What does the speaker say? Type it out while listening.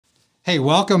Hey,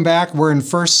 welcome back. We're in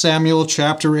 1 Samuel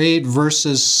chapter 8,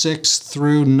 verses 6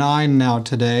 through 9 now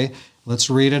today. Let's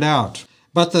read it out.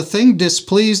 But the thing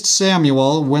displeased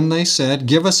Samuel when they said,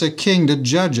 "Give us a king to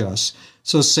judge us."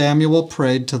 So Samuel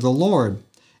prayed to the Lord.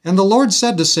 And the Lord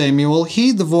said to Samuel,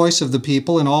 "Heed the voice of the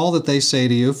people in all that they say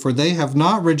to you, for they have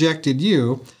not rejected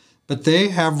you, but they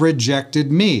have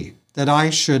rejected me, that I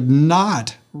should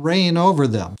not reign over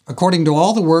them, according to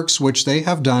all the works which they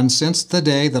have done since the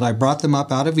day that I brought them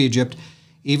up out of Egypt,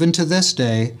 even to this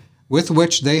day, with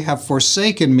which they have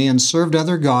forsaken me and served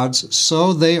other gods,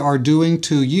 so they are doing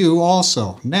to you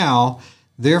also. Now,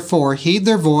 therefore, heed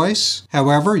their voice.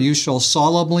 However, you shall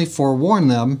solemnly forewarn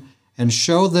them and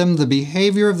show them the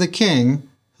behavior of the king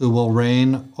who will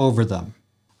reign over them."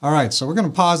 All right, so we're going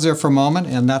to pause there for a moment,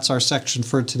 and that's our section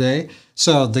for today.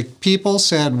 So the people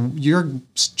said, "Your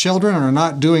children are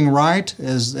not doing right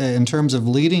in terms of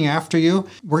leading after you.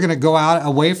 We're going to go out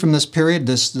away from this period,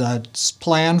 this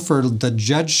plan for the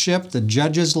judgeship, the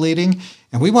judges leading,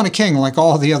 and we want a king like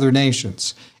all the other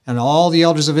nations." And all the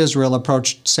elders of Israel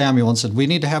approached Samuel and said, "We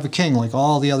need to have a king like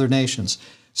all the other nations."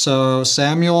 So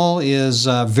Samuel is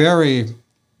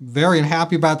very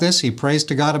unhappy about this. He prays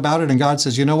to God about it, and God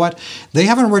says, "You know what? They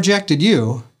haven't rejected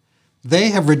you. They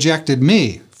have rejected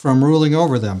me from ruling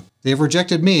over them. They have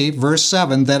rejected me," verse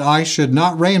 7, "that I should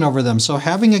not reign over them." So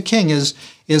having a king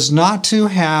is not to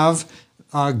have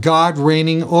God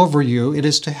reigning over you. It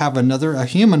is to have a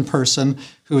human person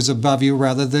who is above you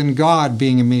rather than God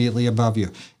being immediately above you.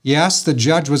 Yes, the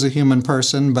judge was a human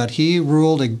person, but he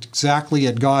ruled exactly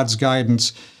at God's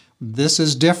guidance. This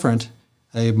is different.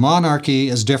 A monarchy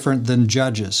is different than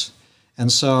judges.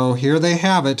 And so here they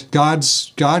have it. God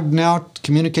now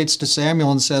communicates to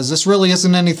Samuel and says, "This really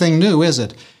isn't anything new, is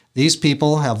it? These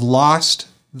people have lost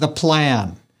the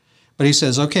plan." But he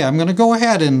says, "Okay, we're going to go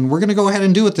ahead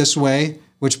and do it this way,"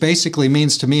 which basically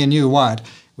means to me and you what?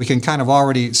 We can kind of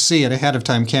already see it ahead of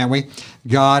time, can't we?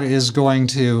 God is going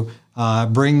to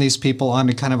bring these people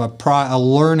onto kind of a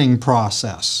learning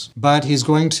process. But he's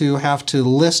going to have to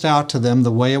list out to them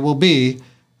the way it will be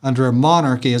under a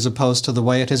monarchy as opposed to the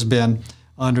way it has been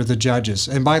under the judges.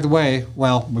 And by the way,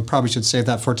 well, we probably should save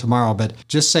that for tomorrow, but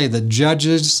just say the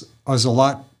judges is a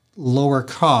lot lower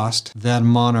cost than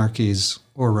monarchies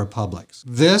or republics.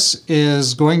 This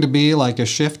is going to be like a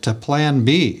shift to plan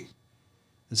B.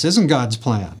 This isn't God's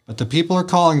plan, but the people are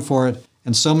calling for it.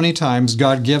 And so many times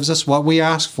God gives us what we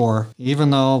ask for,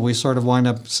 even though we sort of wind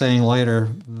up saying later,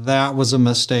 that was a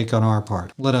mistake on our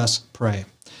part. Let us pray.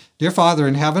 Dear Father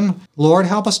in heaven, Lord,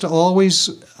 help us to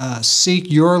always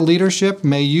seek your leadership.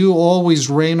 May you always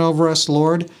reign over us,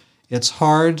 Lord. It's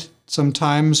hard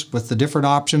sometimes with the different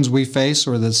options we face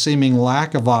or the seeming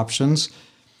lack of options,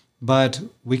 but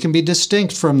we can be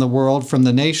distinct from the world, from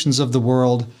the nations of the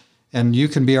world, and you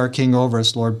can be our king over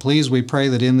us, Lord. Please, we pray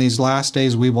that in these last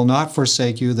days we will not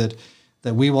forsake you, that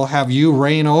we will have you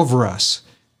reign over us.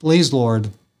 Please, Lord,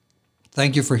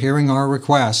 thank you for hearing our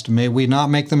request. May we not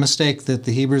make the mistake that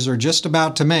the Hebrews are just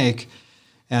about to make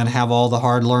and have all the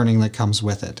hard learning that comes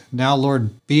with it. Now,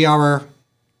 Lord, be our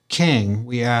king,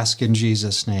 we ask in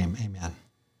Jesus' name. Amen.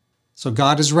 So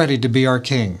God is ready to be our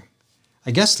king.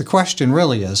 I guess the question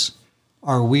really is,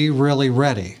 are we really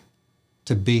ready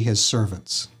to be his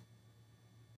servants?